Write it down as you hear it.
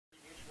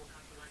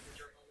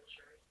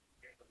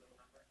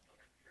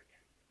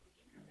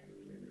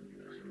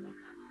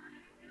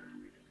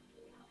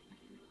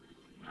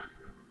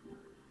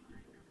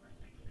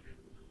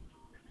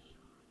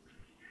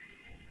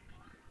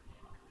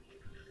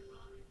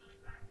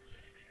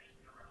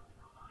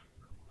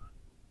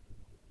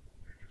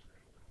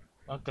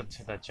Welcome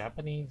to the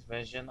Japanese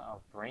version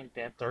of Brain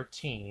Dead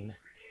 13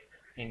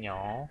 in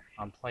y'all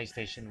on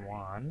PlayStation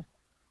 1.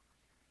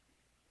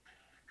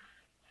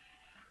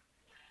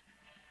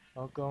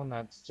 Logo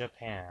Nuts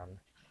Japan.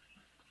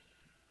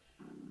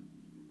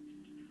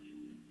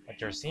 What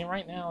you're seeing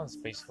right now is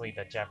basically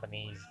the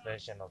Japanese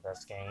version of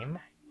this game.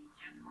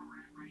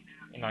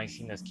 I've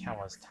seen this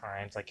countless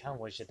times. I kinda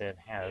wish it didn't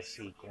have a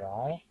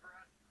sequel.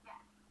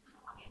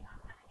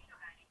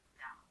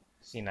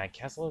 Seeing that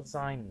castle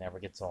design never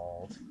gets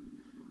old.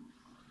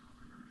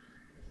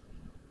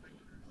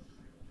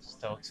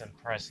 Still looks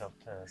impressive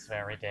to this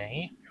very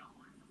day.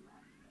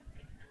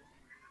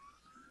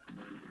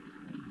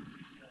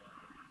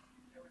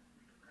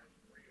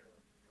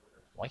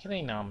 Why can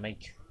they not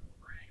make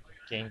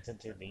games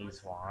into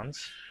these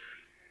ones?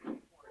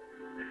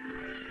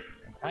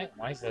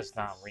 Why is this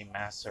not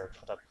remastered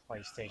for the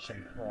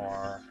PlayStation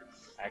 4,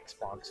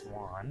 Xbox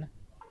One?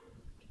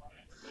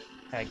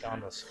 Heck,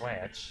 on the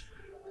Switch.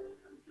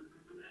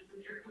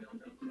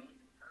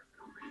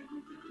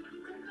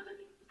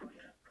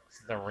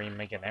 So they're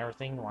remaking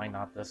everything, why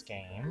not this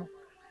game?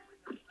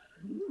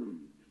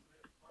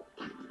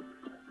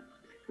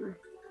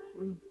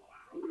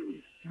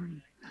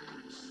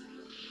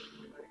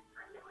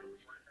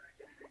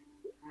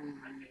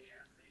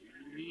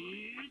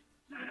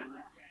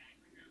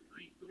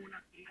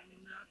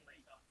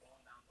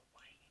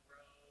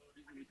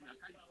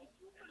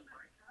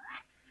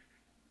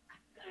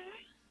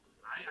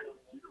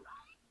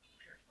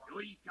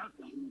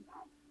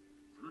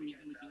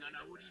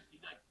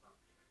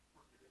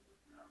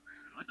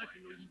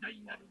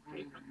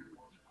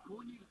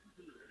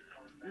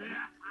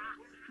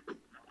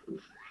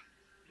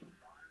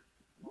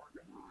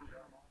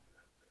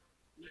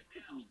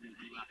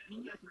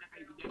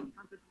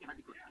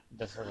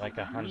 This is like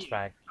a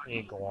hunchback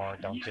Igor,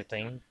 don't you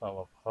think? But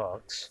with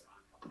hooks.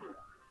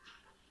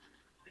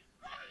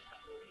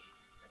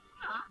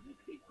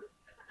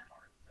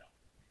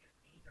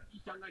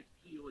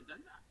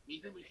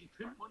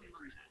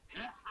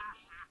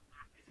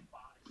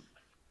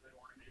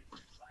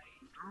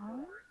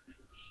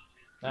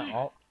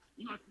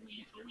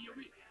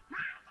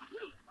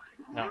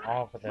 Not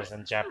all of it is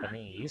in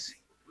Japanese.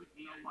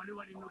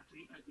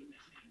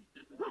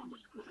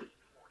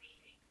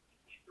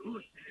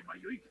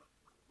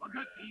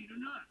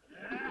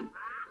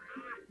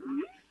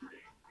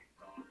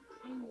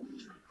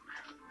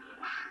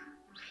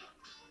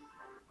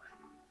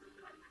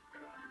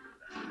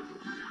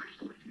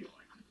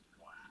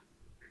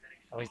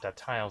 At least the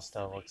tile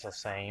still looks the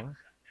same,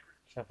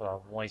 except for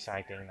the voice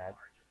acting that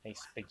they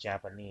speak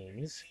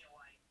Japanese.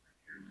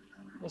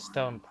 It's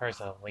still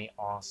impressively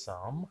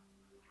awesome.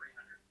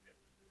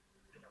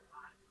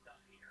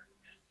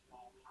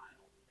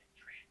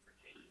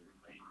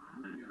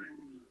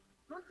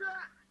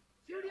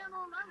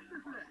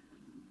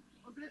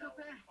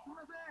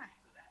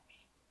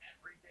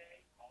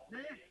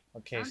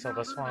 Okay, so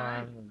this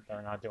one,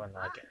 they're not doing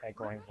like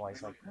echoing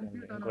voice like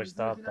the English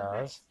dub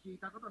does.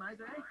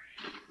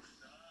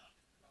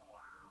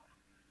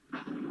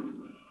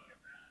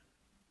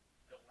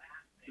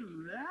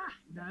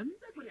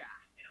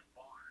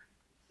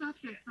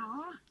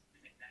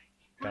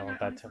 Go with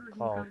that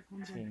typical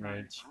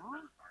teenage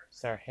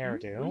star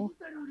hairdo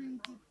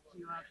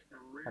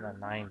from the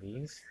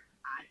 90s.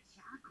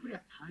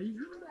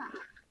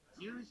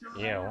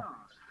 Ew.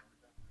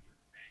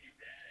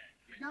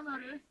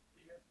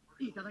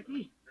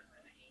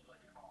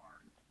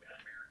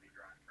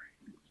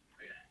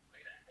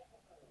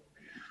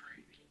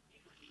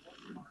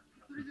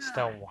 It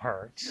still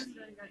works.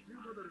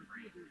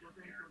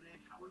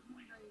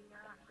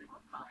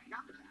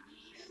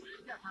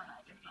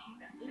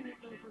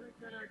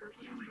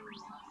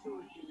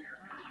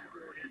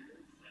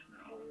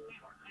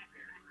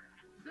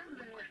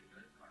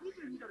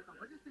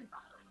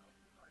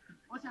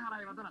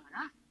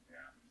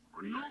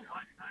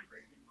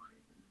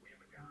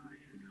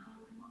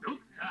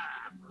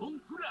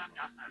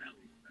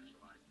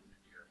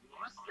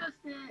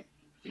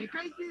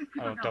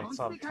 Oh, don't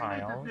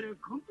subtitle.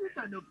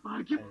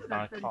 It's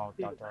not called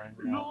Dr.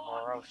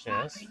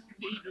 Ferocious.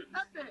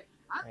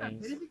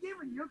 It's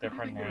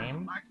different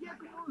name.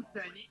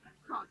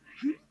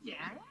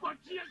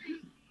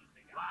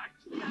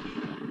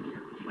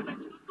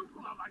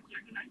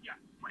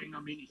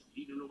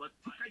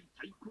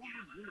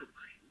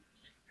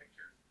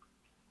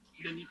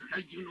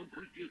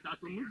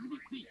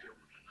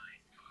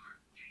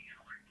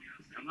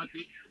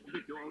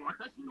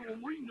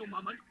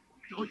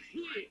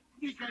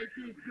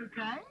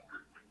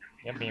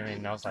 Your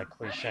meaning knows like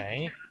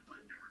cliche.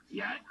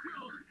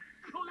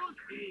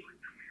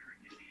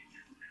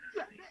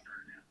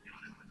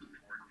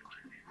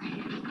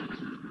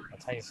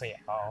 That's how you say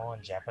 "oh"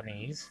 in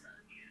Japanese.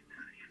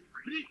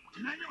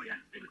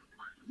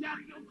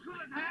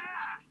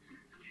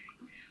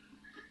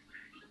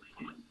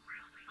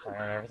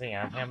 Fired everything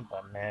at him,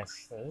 but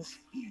misses.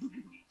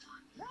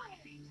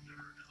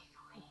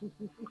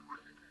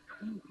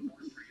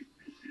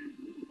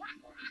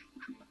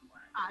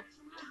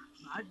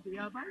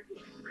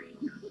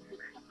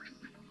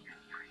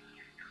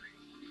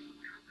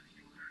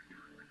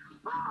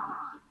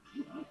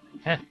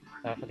 Heh,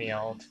 that for the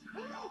old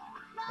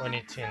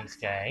Looney Tunes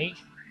gag.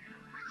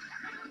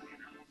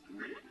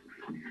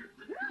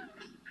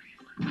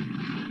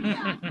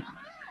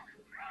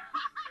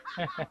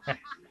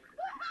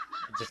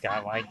 Just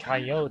got like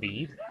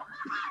coyote.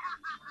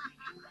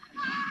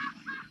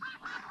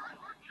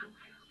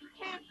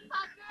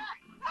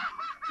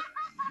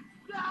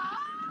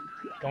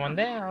 Going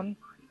down.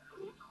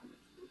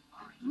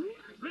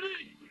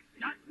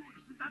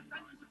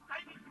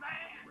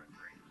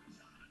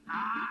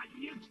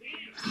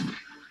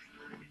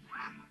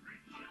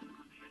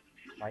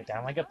 Right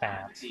down like a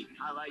bat.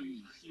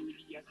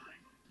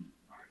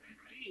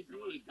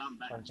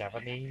 From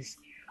Japanese.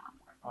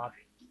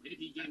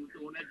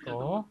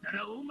 Cool.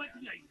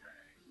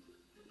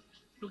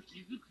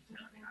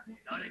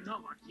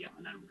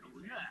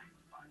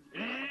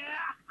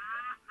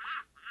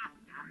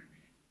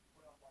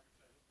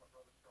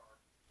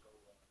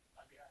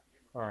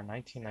 For a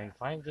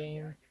 1995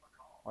 game,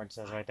 or it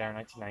says right there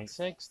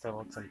 1996, that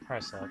looks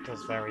impressive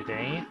this very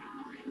day.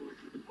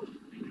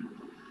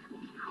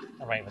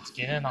 Alright, let's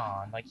get it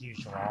on, like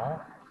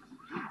usual.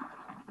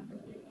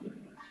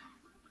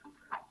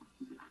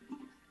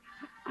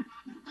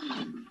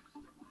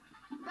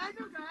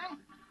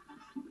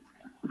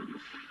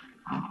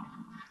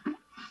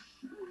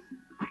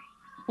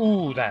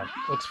 Ooh, that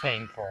looks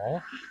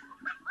painful.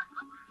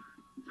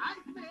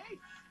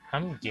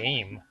 I'm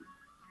game.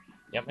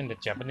 Yep, in the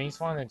Japanese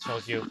one, it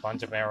shows you a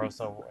bunch of arrows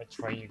so which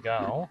way you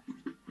go.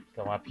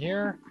 Go up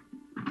here,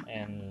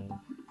 and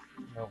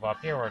move up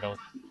here where those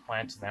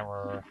plants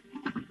never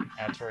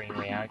actually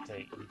react to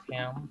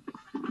him.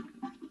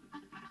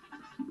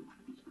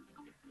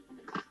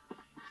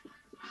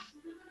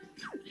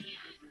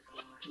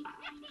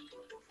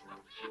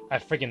 I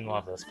freaking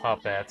love this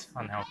puppet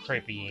on how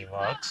creepy he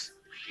looks.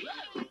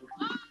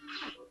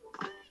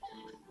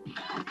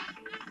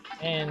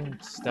 And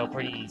still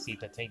pretty easy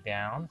to take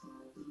down.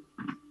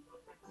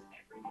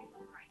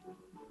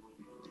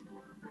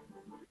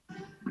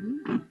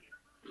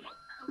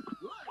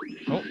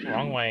 Oh,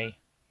 wrong way.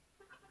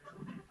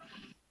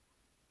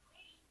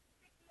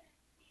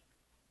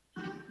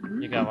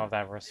 You gotta love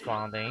that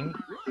responding.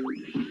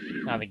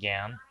 Not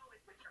again.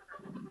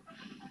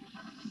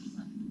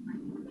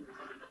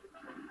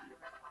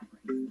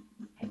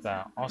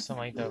 That also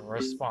like to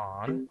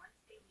respond.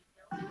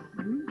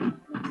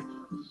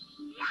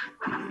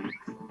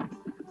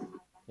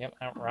 Yep,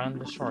 outrun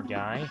the short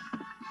guy.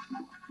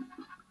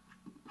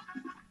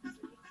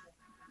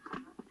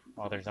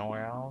 Well, there's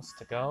nowhere else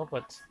to go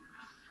but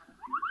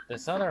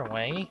this other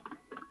way.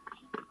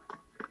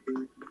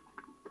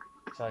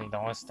 So you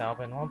don't want to stop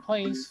in one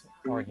place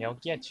or he'll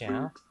get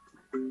you.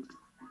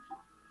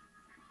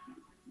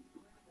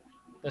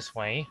 This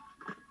way.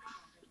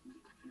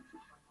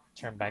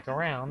 Turn back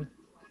around.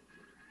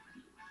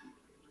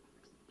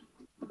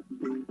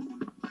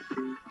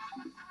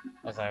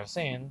 As I was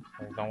saying,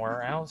 there's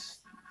nowhere else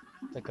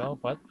to go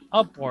but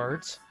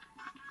upwards.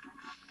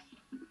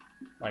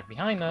 Right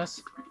behind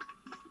us.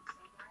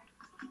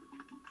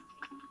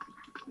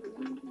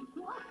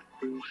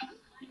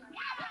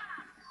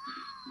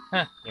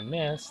 Huh, you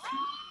missed.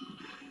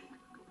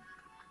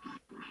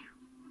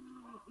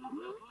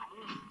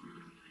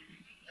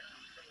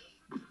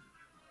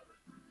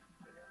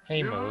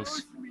 Hey,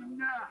 Moose.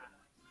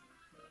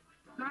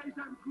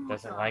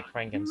 Doesn't like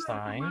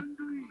Frankenstein.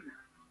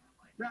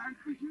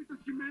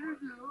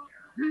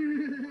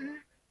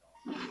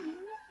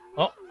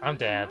 Oh, I'm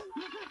dead.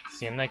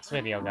 See you next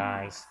video,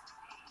 guys.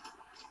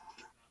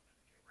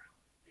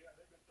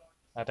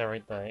 At the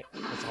right day,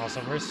 it's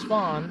also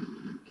respawn.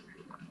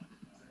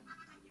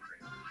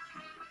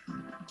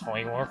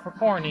 Toy War for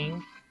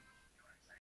Corning.